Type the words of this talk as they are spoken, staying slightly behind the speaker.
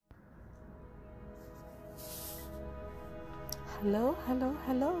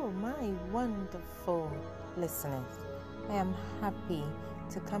Hello, my wonderful listeners. I am happy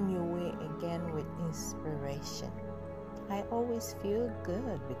to come your way again with inspiration. I always feel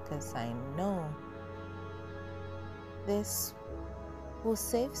good because I know this will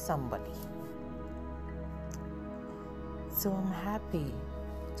save somebody. So I'm happy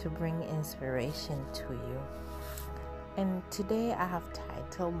to bring inspiration to you. And today I have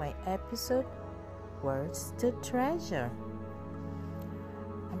titled my episode Words to Treasure.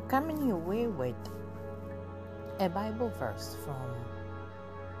 I'm coming your way with a Bible verse from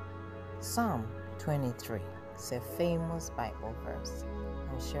Psalm 23. It's a famous Bible verse.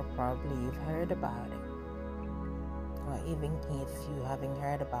 I'm sure probably you've heard about it. Or even if you haven't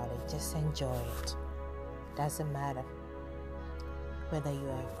heard about it, just enjoy it. Doesn't matter. Whether you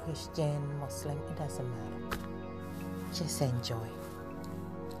are a Christian, Muslim, it doesn't matter. Just enjoy.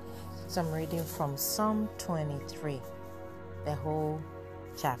 So I'm reading from Psalm 23, the whole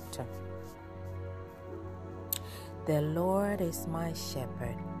chapter. The Lord is my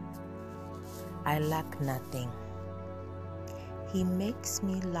shepherd. I lack nothing. He makes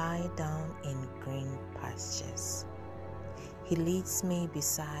me lie down in green pastures. He leads me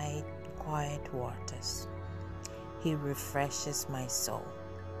beside quiet waters. He refreshes my soul.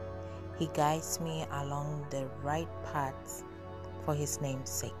 He guides me along the right paths for His name's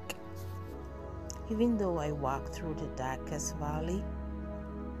sake. Even though I walk through the darkest valley,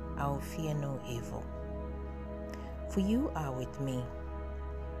 I will fear no evil. For you are with me.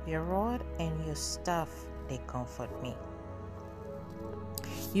 Your rod and your staff, they comfort me.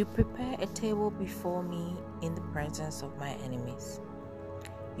 You prepare a table before me in the presence of my enemies.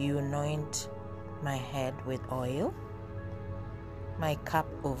 You anoint my head with oil. My cup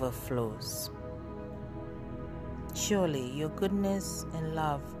overflows. Surely your goodness and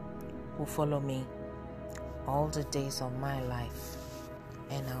love will follow me all the days of my life,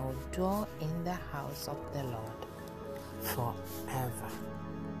 and I will dwell in the house of the Lord forever.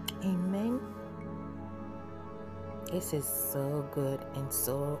 Amen. This is so good and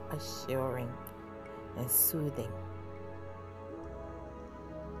so assuring and soothing.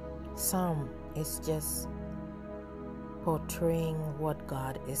 Psalm is just portraying what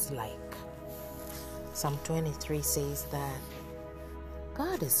God is like. Psalm 23 says that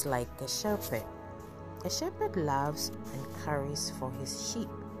God is like a shepherd. A shepherd loves and cares for his sheep.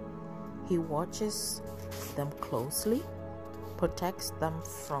 He watches them closely, protects them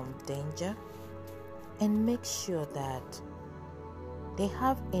from danger, and makes sure that they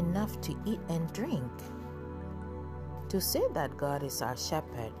have enough to eat and drink. To say that God is our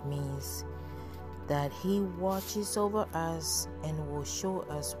shepherd means that He watches over us and will show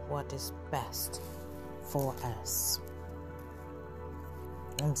us what is best for us.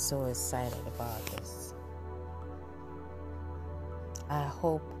 I'm so excited about this. I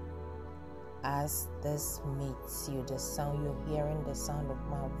hope as this meets you, the sound you're hearing, the sound of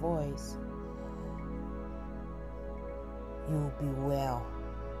my voice, you'll be well.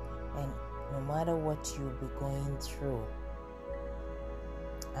 And no matter what you'll be going through,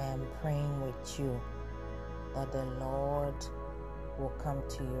 I am praying with you that the Lord will come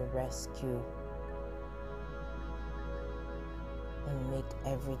to your rescue and make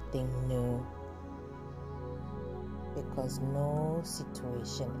everything new, because no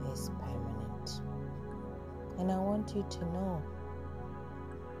situation is permanent. And I want you to know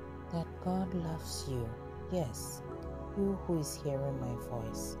that God loves you. Yes, you who is hearing my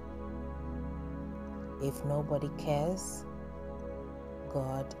voice. If nobody cares,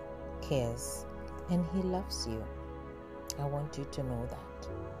 God cares and He loves you. I want you to know that.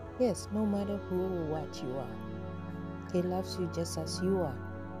 Yes, no matter who or what you are, He loves you just as you are.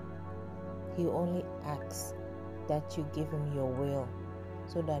 He only asks that you give Him your will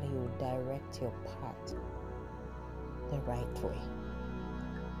so that He will direct your path the right way.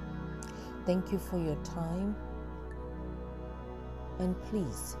 Thank you for your time, and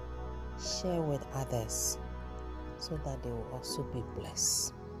please share with others so that they will also be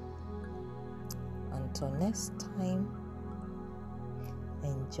blessed. Until next time,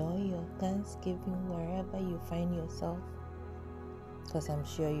 enjoy your Thanksgiving wherever you find yourself, because I'm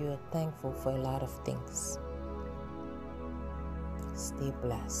sure you are thankful for a lot of things. Stay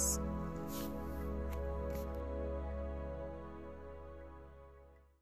blessed.